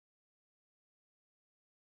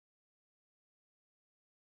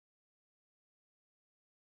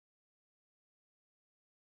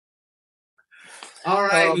All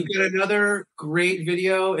right, we've got another great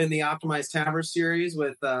video in the Optimized TAVR series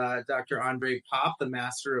with Dr. Andrei Pop, the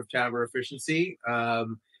master of TAVR efficiency. We're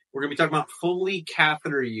going to be talking about Foley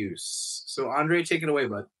catheter use. So, Andrei, take it away,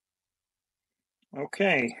 bud.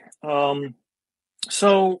 Okay.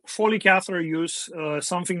 So Foley catheter use,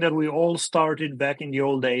 something that we all started back in the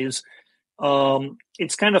old days.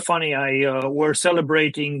 It's kind of funny. We're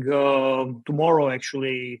celebrating tomorrow,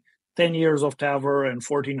 actually, 10 years of TAVR and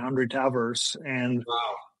 1,400 TAVRs. And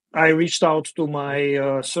Wow. I reached out to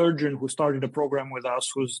my surgeon who started a program with us,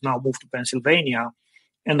 who's now moved to Pennsylvania.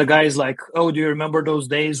 And the guy's like, oh, do you remember those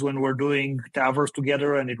days when we're doing TAVRs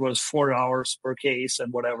together and it was 4 hours per case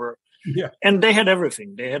and whatever? Yeah. And they had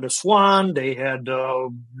everything. They had a swan, they had,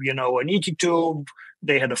 an ET tube,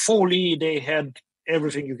 they had a Foley, they had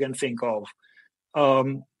everything you can think of.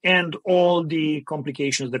 And all the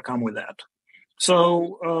complications that come with that.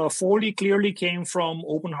 So Foley clearly came from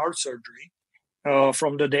open heart surgery,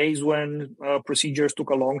 from the days when procedures took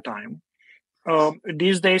a long time.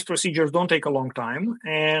 These days, procedures don't take a long time,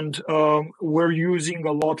 and we're using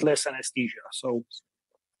a lot less anesthesia. So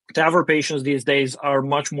TAVR patients these days are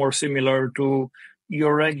much more similar to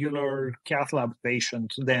your regular cath lab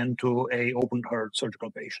patient than to a open heart surgical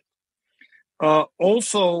patient.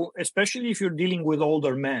 Also, especially if you're dealing with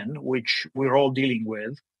older men, which we're all dealing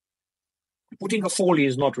with, putting a Foley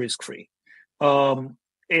is not risk-free.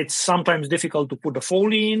 It's sometimes difficult to put a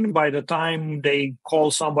Foley in. By the time they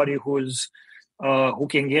call somebody who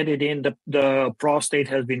can get it in, the prostate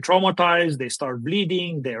has been traumatized, they start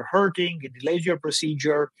bleeding, they're hurting, it delays your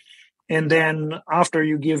procedure. And then after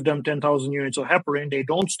you give them 10,000 units of heparin, they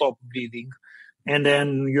don't stop bleeding. And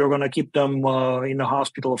then you're going to keep them in the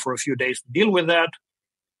hospital for a few days to deal with that.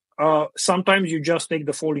 Sometimes you just take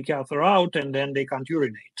the Foley catheter out and then they can't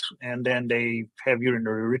urinate. And then they have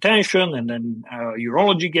urinary retention, and then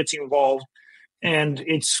urology gets involved. And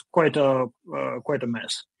it's quite a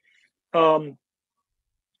mess.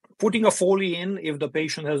 Putting a Foley in, if the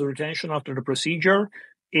patient has a retention after the procedure,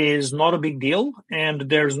 is not a big deal, and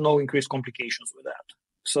there's no increased complications with that.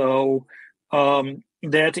 So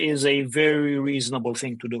that is a very reasonable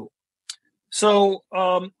thing to do. So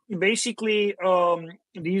basically,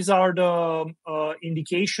 these are the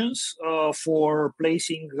indications for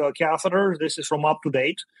placing catheters. This is from Up to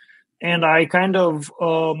Date. And I kind of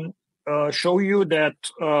show you that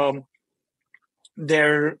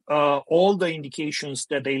all the indications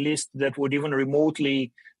that they list that would even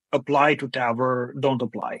remotely apply to TAVR don't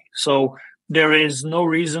apply. So there is no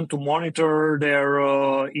reason to monitor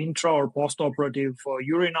their intra or postoperative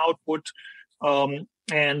urine output.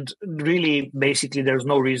 And really, basically, there's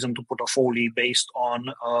no reason to put a Foley based on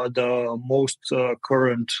the most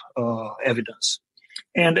current evidence.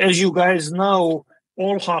 And as you guys know,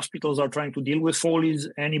 all hospitals are trying to deal with Foleys.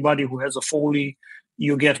 Anybody who has a Foley,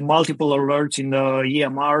 you get multiple alerts in the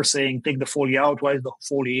EMR saying, take the Foley out, why is the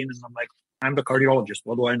Foley in? And I'm like, I'm the cardiologist,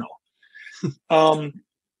 what do I know?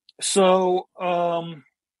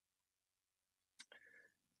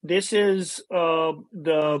 This is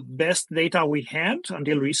the best data we had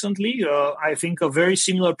until recently. I think a very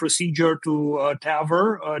similar procedure to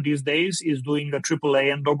TAVR these days is doing a AAA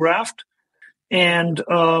endograft. And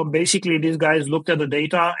basically, these guys looked at the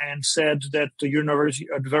data and said that the urinary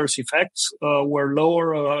adverse effects were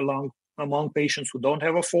lower among patients who don't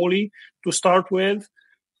have a Foley to start with.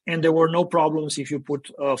 And there were no problems if you put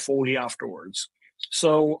a Foley afterwards.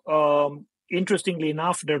 So interestingly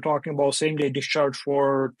enough, they're talking about same-day discharge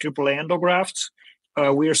for AAA endografts.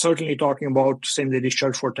 We are certainly talking about same-day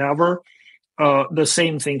discharge for TAVR. The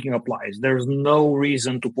same thinking applies. There's no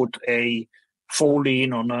reason to put a Foley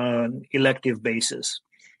in on an elective basis.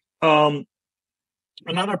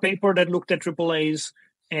 Another paper that looked at AAAs,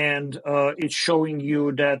 and it's showing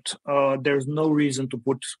you that there's no reason to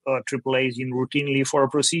put AAAs in routinely for a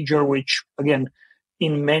procedure, which, again,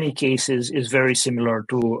 in many cases is very similar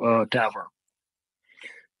to TAVR.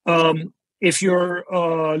 If you're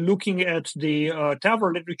looking at the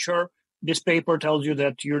TAVR literature, this paper tells you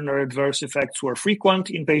that urinary adverse effects were frequent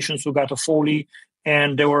in patients who got a Foley,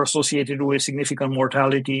 and they were associated with significant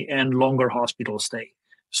mortality and longer hospital stay.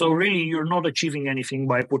 So really, you're not achieving anything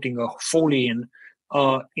by putting a Foley in.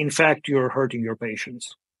 In fact, you're hurting your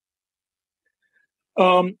patients.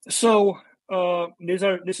 This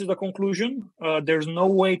is the conclusion. There's no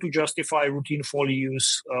way to justify routine Foley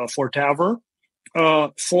use for TAVR.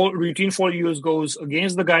 Routine Foley use goes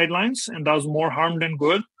against the guidelines and does more harm than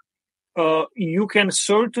good. You can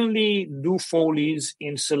certainly do Foleys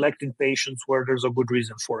in selected patients where there's a good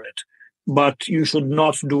reason for it, but you should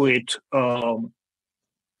not do it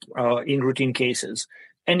in routine cases.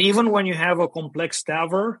 And even when you have a complex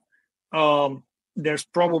TAVR, there's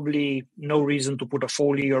probably no reason to put a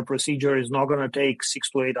Foley. Your procedure is not going to take 6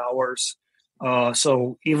 to 8 hours.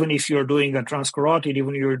 So even if you're doing a transcarotid,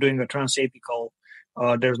 even if you're doing a transapical,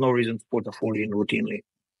 there's no reason to put a Foley in routinely.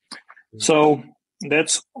 So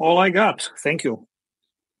that's all I got. Thank you.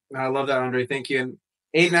 I love that, Andrei. Thank you. And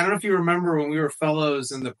Aiden, I don't know if you remember when we were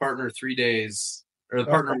fellows in the Partner 3 days or the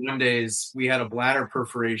Partner 1 days, we had a bladder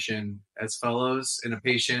perforation as fellows in a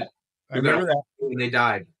patient. I remember that. And they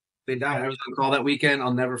died. I was on call that weekend.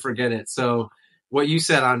 I'll never forget it. So what you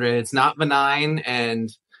said, Andrei, it's not benign, and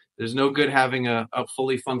there's no good having a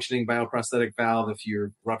fully functioning bioprosthetic valve if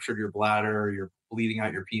you're ruptured your bladder, or you're bleeding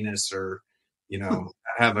out your penis, or,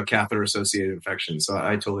 have a catheter-associated infection. So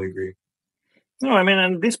I totally agree. No, I mean,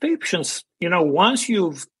 and these patients, once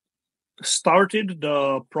you've started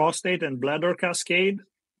the prostate and bladder cascade,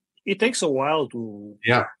 it takes a while to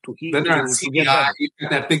heal. Then they're on CPI, you get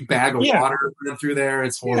that big bag of water running through there.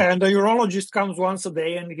 It's horrible. Yeah, and the urologist comes once a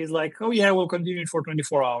day and he's like, "Oh yeah, we'll continue it for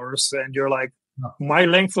 24 hours." And you're like, "My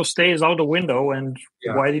length of stay is out the window, and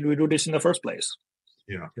why did we do this in the first place?"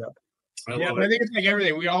 Yeah. But I think it's like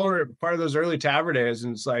everything. We all were part of those early TAVR days,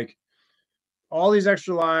 and it's like all these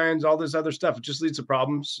extra lines, all this other stuff, it just leads to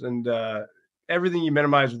problems. And everything you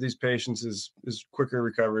minimize with these patients is quicker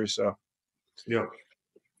recovery. So, yeah,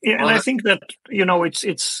 and I think that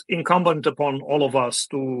it's incumbent upon all of us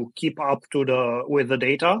to keep up with the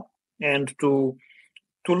data and to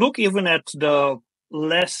look even at the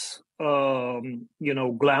less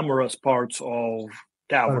glamorous parts of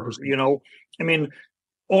TAVR. 100%. I mean,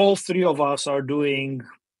 all three of us are doing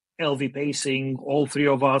LV pacing. All three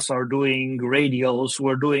of us are doing radials.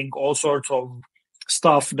 We're doing all sorts of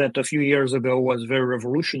stuff that a few years ago was very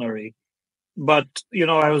revolutionary. But,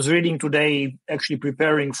 I was reading today, actually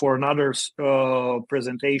preparing for another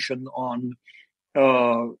presentation on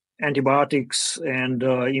antibiotics and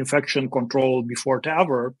infection control before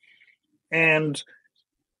TAVR. And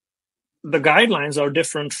the guidelines are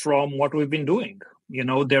different from what we've been doing.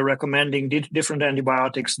 They're recommending different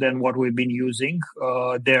antibiotics than what we've been using.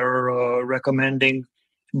 They're recommending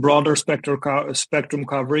broader spectrum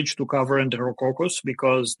coverage to cover enterococcus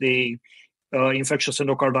because the infectious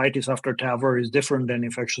endocarditis after TAVR is different than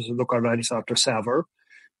infectious endocarditis after SAVR.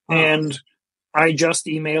 And I just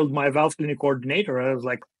emailed my valve clinic coordinator. I was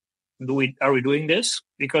like, are we doing this?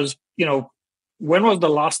 Because, when was the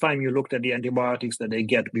last time you looked at the antibiotics that they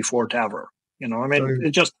get before TAVR?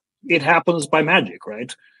 It happens by magic,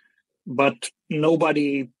 right? But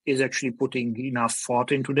nobody is actually putting enough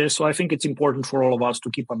thought into this. So I think it's important for all of us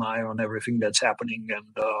to keep an eye on everything that's happening and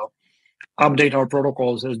update our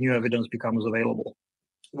protocols as new evidence becomes available.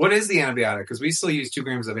 What is the antibiotic? Because we still use 2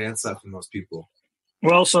 grams of Ansef in most people.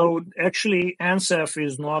 Well, so actually Ansef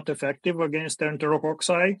is not effective against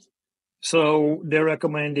enterococci. So they're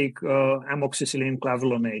recommending amoxicillin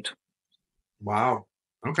clavulanate. Wow.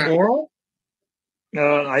 Okay. Oral?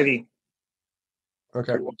 IV.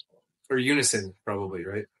 Okay. Or Unison, probably,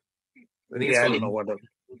 right? I think I don't know what. Wow.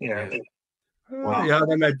 Yeah,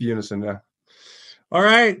 that might be Unison. Yeah. All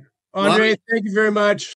right, Andrei. Thank you very much.